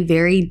had a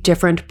very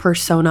different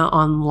persona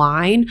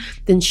online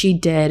than she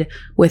did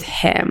with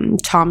him.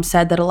 Tom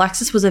said that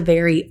Alexis was a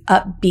very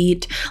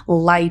upbeat,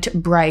 light,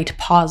 bright,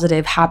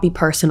 positive, happy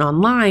person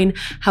online.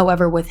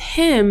 However, with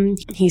him,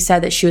 he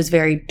said that she was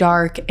very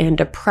dark and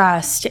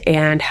depressed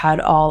and had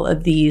all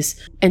of these.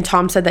 And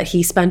Tom said that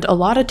he spent a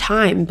lot of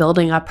time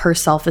building up her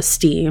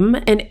self-esteem.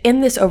 And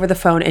in this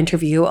over-the-phone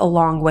interview,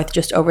 along with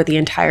just over the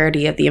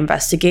entirety of the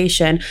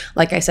investigation,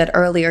 like I said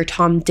earlier,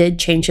 Tom did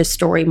change his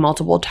story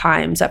multiple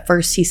times. At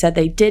first, he said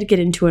they did get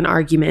into an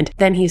argument.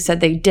 Then he said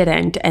they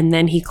didn't. And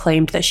then he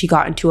claimed that she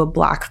got into a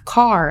black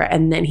car.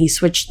 And then he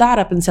switched that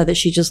up and said that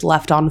she just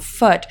left on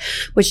foot,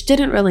 which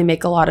didn't really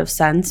make a lot of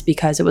sense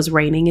because it was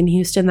raining in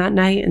Houston that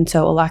night. And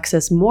so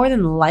Alexis more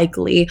than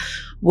likely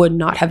would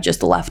not have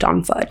just left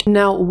on foot.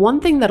 Now,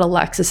 one thing that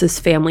Alexis's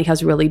family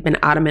has really been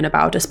adamant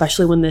about,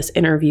 especially when this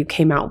interview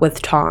came out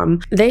with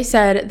Tom, they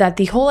said that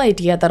the whole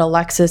idea that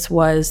Alexis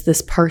was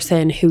this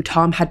person who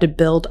Tom had to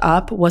build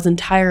up was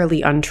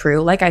entirely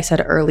untrue. Like I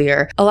said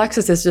earlier,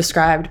 Alexis is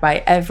described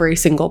by every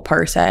single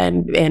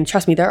person. And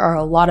trust me, there are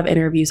a lot of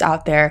interviews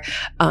out there,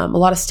 a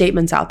lot of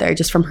statements out there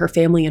just from her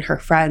family and her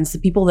friends, the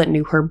people that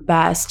knew her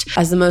best,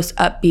 as the most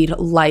upbeat,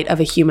 light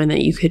of a human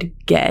that you could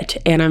get.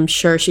 And I'm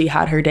sure she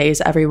had her days,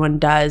 everyone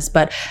does.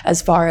 But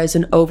as far as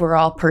an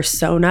overall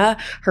persona,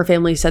 her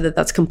family said that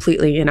that's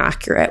completely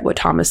inaccurate, what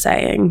Tom is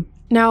saying.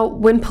 Now,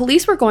 when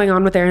police were going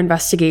on with their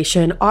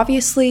investigation,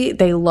 obviously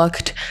they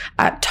looked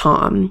at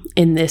Tom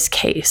in this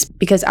case,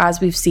 because as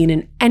we've seen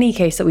in any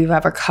case that we've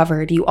ever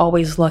covered, you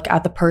always look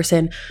at the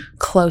person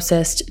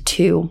closest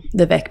to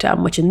the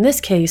victim, which in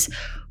this case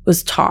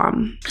was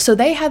Tom. So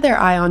they had their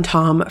eye on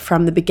Tom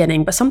from the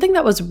beginning, but something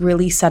that was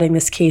really setting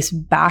this case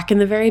back in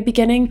the very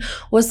beginning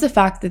was the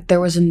fact that there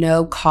was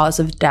no cause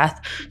of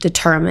death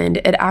determined.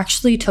 It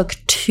actually took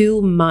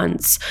 2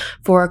 months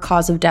for a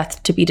cause of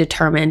death to be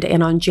determined.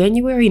 And on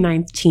January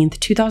 19th,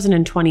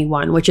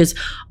 2021, which is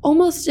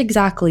almost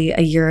exactly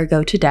a year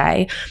ago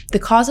today, the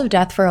cause of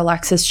death for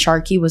Alexis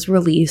Sharkey was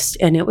released,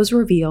 and it was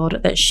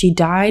revealed that she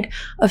died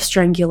of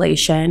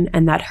strangulation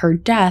and that her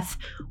death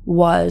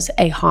was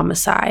a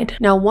homicide.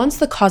 Now, once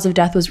the cause of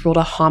death was ruled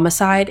a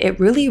homicide, it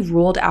really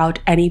ruled out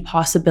any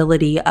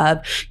possibility of,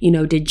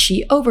 did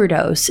she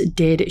overdose?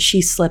 Did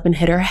she slip and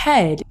hit her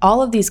head?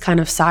 All of these kind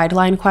of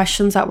sideline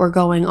questions that were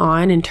going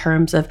on in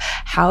terms of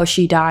how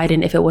she died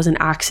and if it was an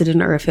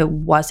accident or if it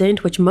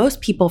wasn't, which most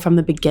people from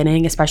the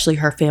beginning, especially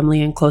her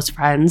family and close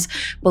friends,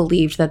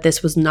 believed that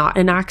this was not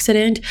an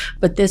accident,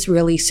 but this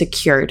really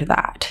secured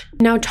that.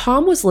 Now,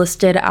 Tom was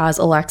listed as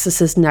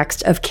Alexis's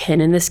next of kin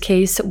in this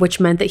case, which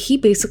meant that he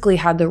basically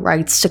had the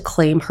rights to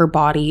claim her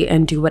body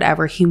and do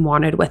whatever he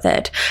wanted with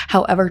it.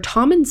 However,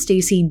 Tom and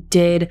Stacy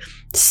did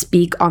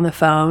speak on the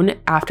phone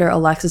after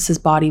Alexis's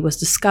body was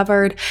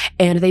discovered,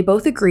 and they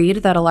both agreed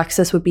that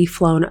Alexis would be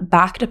flown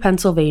back to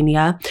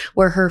Pennsylvania,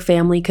 where her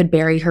family could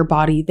bury her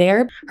body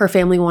there. Her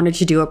family wanted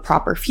to do a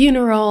proper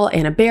funeral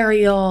and a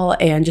burial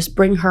and just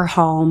bring her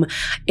home,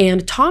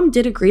 and Tom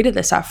did agree to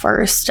this at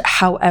first.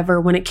 However,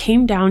 when it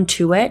came down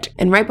to it,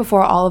 and right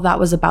before all of that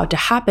was about to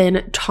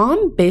happen,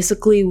 Tom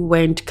basically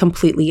went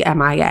completely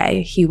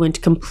MIA. He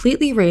went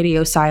completely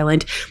radio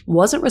silent,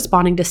 wasn't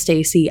responding to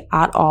Stacy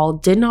at all,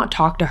 did not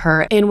talk to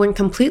her, and went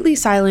completely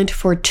silent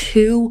for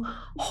 2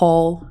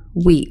 whole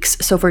weeks.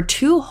 So for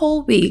 2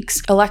 whole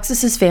weeks,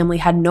 Alexis's family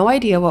had no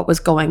idea what was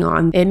going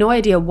on. They had no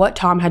idea what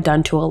Tom had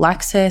done to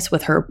Alexis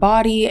with her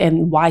body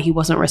and why he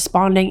wasn't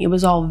responding. It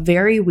was all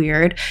very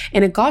weird.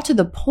 And it got to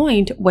the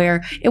point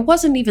where it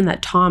wasn't even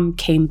that Tom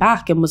came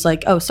back and was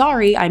like, oh,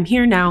 sorry, I'm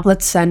here now.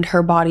 Let's send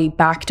her body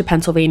back to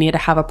Pennsylvania to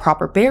have a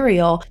proper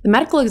burial. The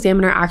medical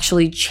examiner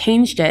actually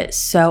changed it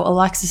so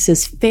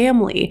Alexis's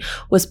family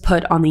was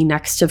put on the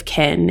next of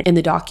kin in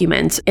the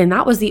documents. And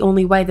that was the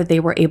only way that they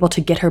were able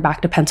to get her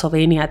back to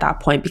Pennsylvania at that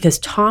point, because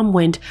Tom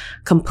went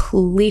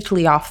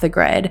completely off the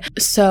grid.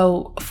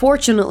 So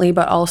fortunately,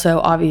 but also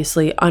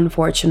obviously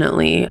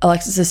unfortunately,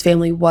 Alexis's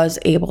family was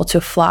able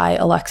to fly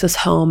Alexis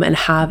home and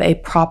have a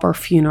proper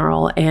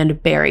funeral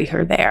and bury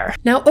her there.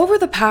 Now, over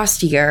the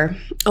past year,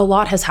 a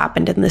lot has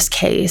happened in this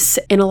case,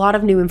 and a lot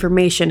of new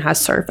information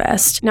has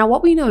surfaced. Now,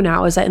 what we know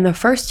now is that in the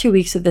first 2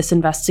 weeks of this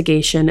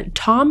investigation,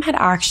 Tom had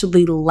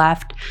actually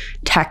left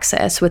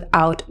Texas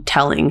without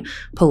telling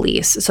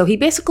police. So he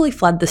basically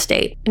fled the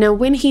state. Now,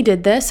 when he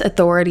did this,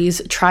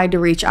 authorities tried to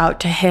reach out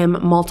to him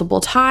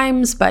multiple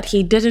times, but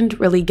he didn't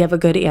really give a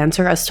good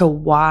answer as to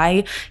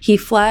why he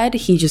fled.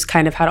 He just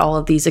kind of had all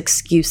of these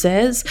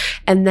excuses.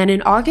 And then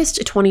in August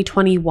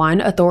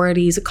 2021,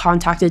 authorities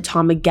contacted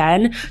Tom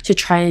again to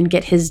try and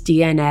get his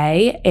DNA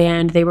DNA,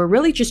 and they were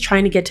really just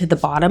trying to get to the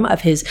bottom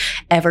of his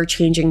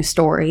ever-changing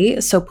story.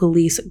 So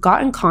police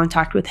got in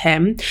contact with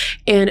him,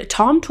 and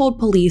Tom told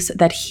police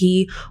that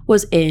he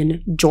was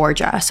in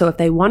Georgia. So if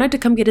they wanted to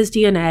come get his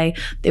DNA,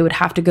 they would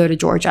have to go to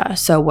Georgia.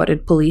 So what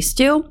did police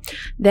do?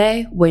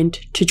 They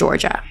went to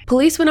Georgia.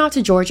 Police went out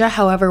to Georgia.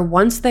 However,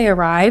 once they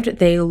arrived,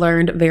 they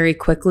learned very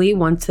quickly,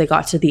 once they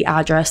got to the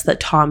address that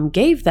Tom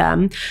gave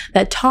them,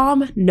 that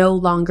Tom no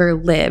longer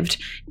lived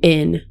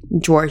in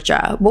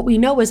Georgia. What we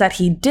know is that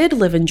he did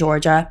live in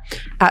Georgia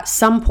at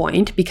some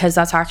point, because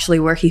that's actually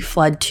where he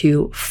fled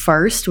to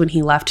first when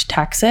he left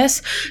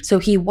Texas. So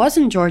he was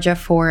in Georgia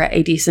for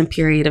a decent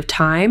period of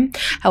time.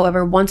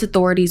 However, once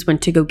authorities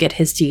went to go get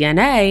his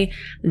DNA,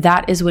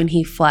 that is when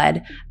he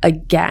fled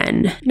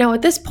again. Now,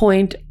 at this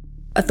point,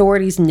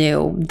 authorities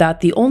knew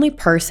that the only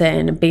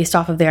person, based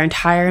off of their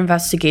entire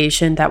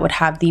investigation, that would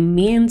have the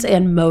means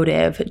and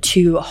motive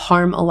to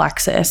harm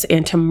Alexis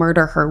and to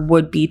murder her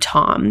would be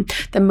Tom.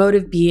 The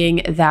motive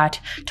being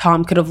that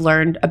Tom could have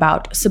learned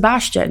about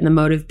Sebastian. The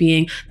motive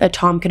being that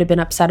Tom could have been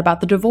upset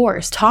about the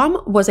divorce. Tom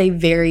was a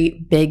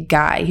very big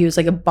guy. He was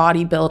like a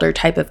bodybuilder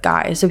type of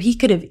guy. So he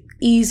could have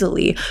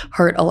easily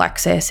hurt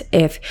Alexis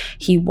if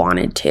he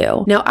wanted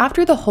to. Now,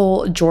 after the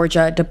whole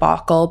Georgia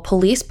debacle,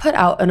 police put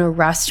out an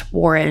arrest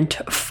warrant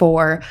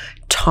for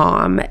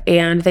Tom,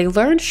 and they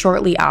learned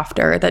shortly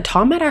after that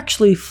Tom had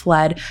actually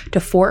fled to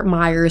Fort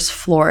Myers,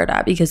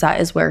 Florida, because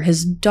that is where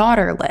his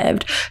daughter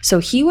lived. So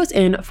he was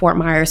in Fort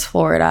Myers,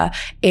 Florida,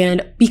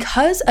 and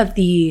because of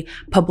the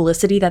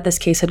publicity that this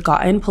case had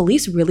gotten,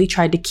 police really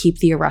tried to keep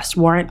the arrest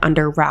warrant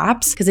under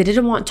wraps because they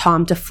didn't want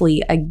Tom to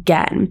flee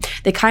again.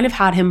 They kind of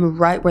had him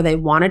right where they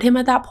wanted him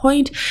at that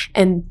point,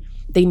 and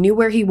they knew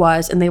where he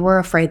was, and they were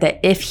afraid that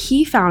if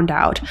he found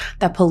out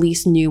that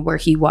police knew where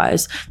he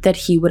was, that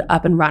he would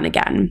up and run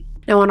again.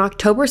 Now, on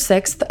October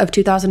 6th of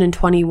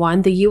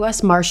 2021, the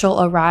U.S.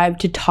 Marshal arrived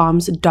to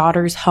Tom's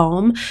daughter's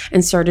home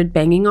and started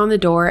banging on the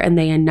door, and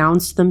they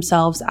announced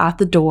themselves at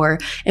the door.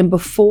 And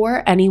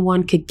before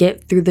anyone could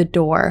get through the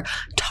door,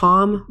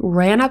 Tom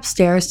ran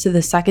upstairs to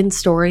the second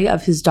story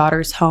of his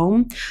daughter's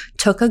home,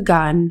 took a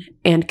gun,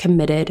 and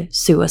committed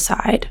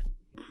suicide.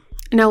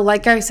 Now,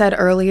 like I said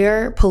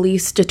earlier,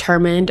 police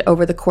determined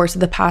over the course of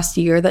the past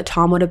year that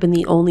Tom would have been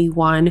the only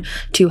one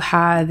to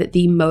have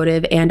the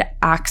motive and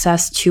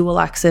access to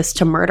Alexis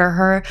to murder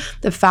her.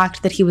 The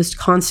fact that he was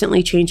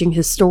constantly changing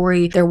his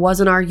story, there was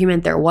an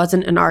argument, there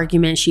wasn't an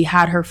argument, she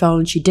had her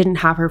phone, she didn't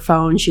have her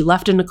phone, she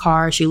left in a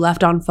car, she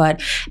left on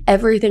foot,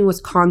 everything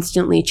was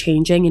constantly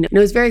changing. And it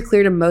was very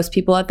clear to most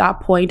people at that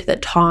point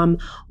that Tom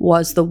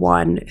was the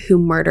one who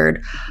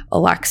murdered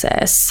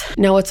Alexis.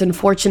 Now, what's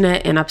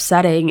unfortunate and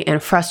upsetting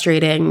and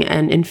frustrating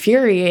and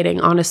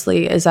infuriating,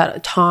 honestly, is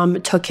that Tom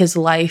took his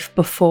life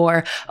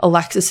before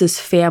Alexis's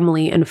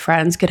family and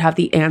friends could have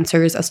the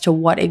answers as to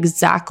what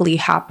exactly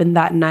happened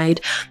that night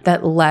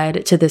that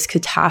led to this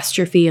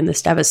catastrophe and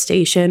this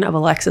devastation of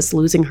Alexis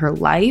losing her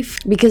life.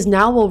 Because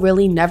now we'll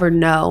really never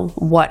know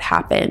what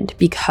happened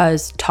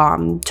because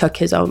Tom took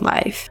his own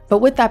life. But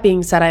with that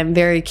being said, I'm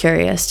very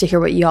curious to hear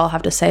what y'all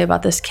have to say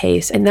about this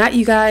case. And that,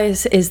 you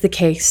guys, is the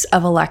case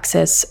of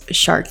Alexis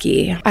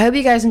Sharkey. I hope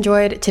you guys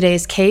enjoyed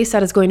today's case.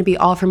 That is going to be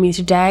all from me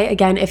today.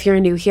 Again, if you're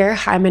new here,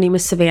 hi, my name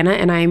is Savannah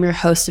and I am your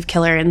host of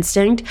Killer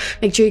Instinct.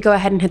 Make sure you go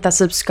ahead and hit that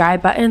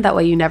subscribe button. That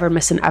way you never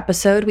miss an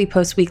episode. We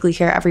post weekly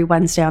here every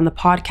Wednesday on the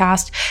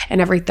podcast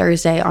and every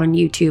Thursday on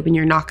YouTube, and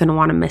you're not going to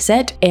want to miss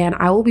it. And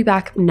I will be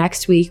back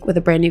next week with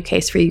a brand new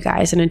case for you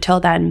guys. And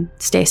until then,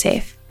 stay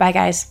safe. Bye,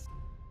 guys.